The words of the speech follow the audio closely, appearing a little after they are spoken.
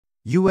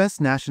U.S.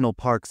 national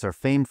parks are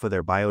famed for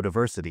their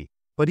biodiversity,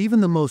 but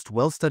even the most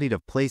well-studied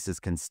of places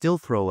can still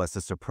throw us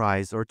a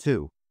surprise or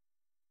two.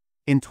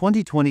 In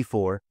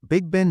 2024,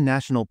 Big Bend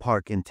National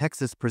Park in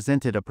Texas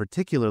presented a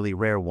particularly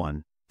rare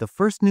one, the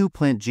first new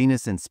plant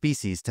genus and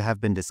species to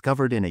have been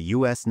discovered in a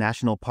U.S.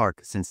 national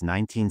park since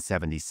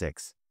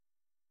 1976.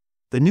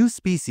 The new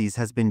species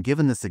has been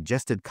given the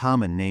suggested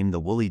common name the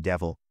woolly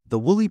devil, the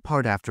woolly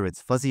part after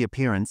its fuzzy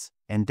appearance,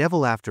 and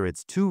devil after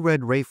its two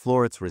red ray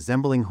florets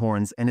resembling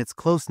horns and its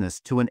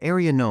closeness to an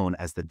area known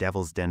as the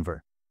Devil's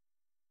Denver.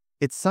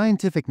 Its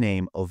scientific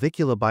name,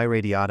 Ovicula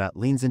biradiata,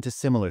 leans into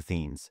similar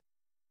themes.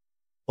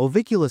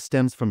 Ovicula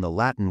stems from the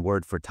Latin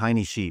word for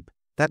tiny sheep.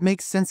 That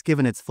makes sense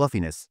given its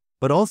fluffiness,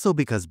 but also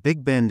because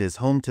Big Bend is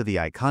home to the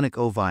iconic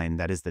ovine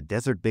that is the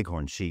desert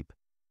bighorn sheep.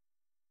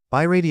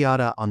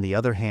 Biradiata, on the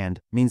other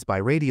hand, means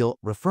biradial,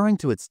 referring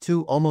to its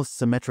two almost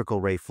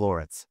symmetrical ray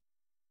florets.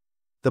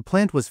 The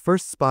plant was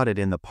first spotted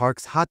in the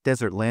park's hot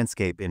desert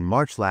landscape in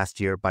March last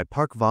year by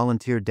park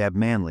volunteer Deb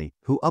Manley,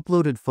 who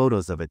uploaded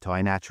photos of it to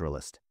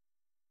iNaturalist.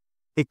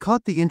 It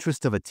caught the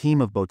interest of a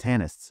team of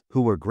botanists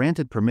who were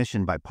granted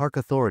permission by park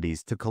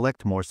authorities to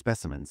collect more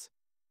specimens.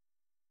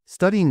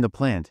 Studying the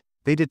plant,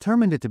 they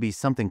determined it to be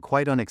something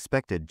quite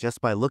unexpected just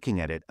by looking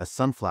at it, a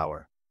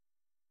sunflower.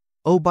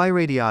 O.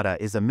 biradiata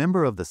is a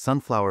member of the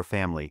sunflower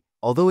family,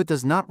 although it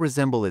does not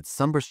resemble its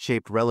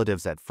sunburst-shaped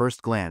relatives at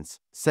first glance,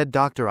 said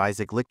Dr.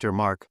 Isaac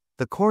Lichter-Mark,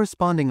 the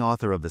corresponding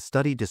author of the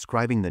study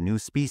describing the new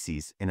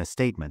species, in a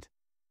statement.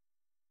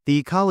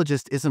 The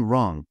ecologist isn't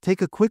wrong.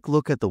 Take a quick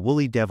look at the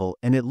woolly devil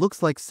and it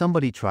looks like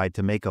somebody tried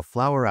to make a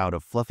flower out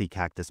of fluffy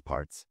cactus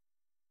parts.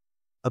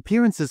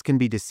 Appearances can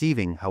be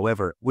deceiving,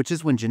 however, which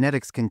is when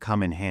genetics can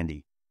come in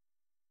handy.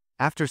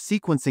 After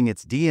sequencing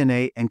its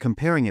DNA and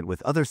comparing it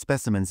with other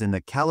specimens in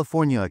the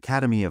California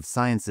Academy of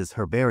Sciences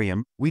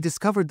herbarium, we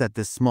discovered that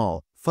this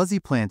small, fuzzy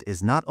plant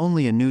is not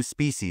only a new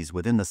species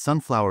within the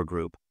sunflower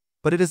group,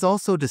 but it is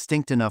also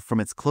distinct enough from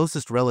its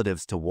closest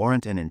relatives to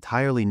warrant an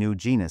entirely new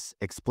genus,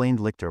 explained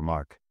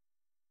Lichter-Mark.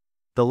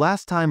 The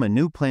last time a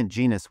new plant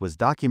genus was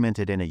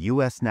documented in a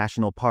U.S.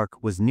 national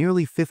park was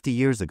nearly 50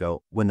 years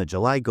ago when the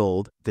July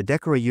gold, the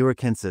Decora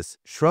uricensis,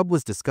 shrub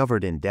was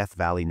discovered in Death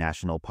Valley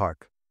National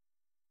Park.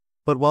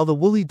 But while the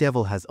woolly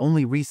devil has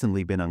only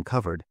recently been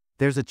uncovered,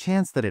 there's a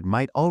chance that it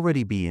might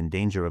already be in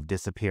danger of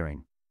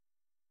disappearing.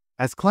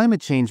 As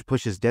climate change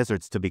pushes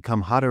deserts to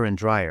become hotter and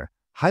drier,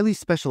 highly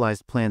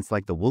specialized plants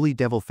like the woolly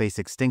devil face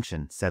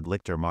extinction, said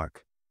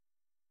Lichter-Mark.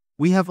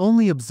 We have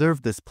only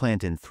observed this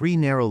plant in 3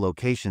 narrow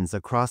locations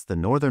across the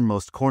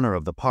northernmost corner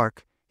of the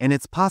park, and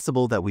it's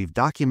possible that we've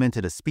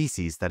documented a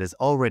species that is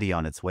already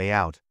on its way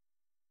out.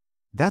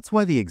 That's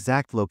why the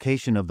exact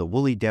location of the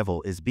woolly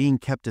devil is being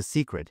kept a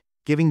secret,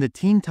 giving the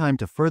team time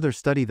to further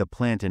study the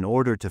plant in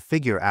order to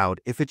figure out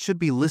if it should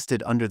be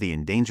listed under the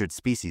Endangered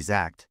Species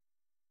Act.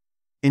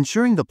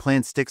 Ensuring the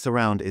plant sticks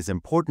around is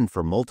important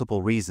for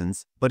multiple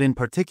reasons, but in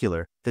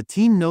particular, the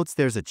team notes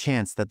there's a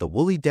chance that the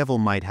woolly devil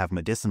might have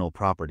medicinal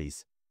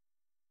properties.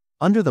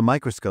 Under the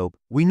microscope,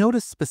 we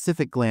notice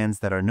specific glands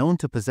that are known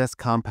to possess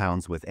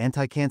compounds with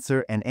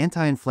anti-cancer and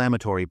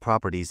anti-inflammatory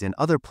properties in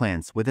other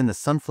plants within the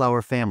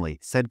sunflower family,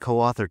 said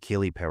co-author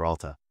Keely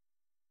Peralta.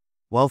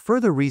 While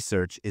further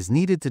research is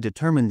needed to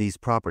determine these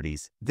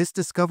properties, this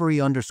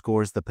discovery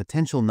underscores the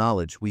potential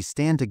knowledge we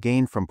stand to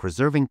gain from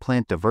preserving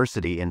plant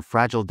diversity in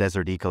fragile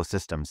desert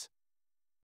ecosystems.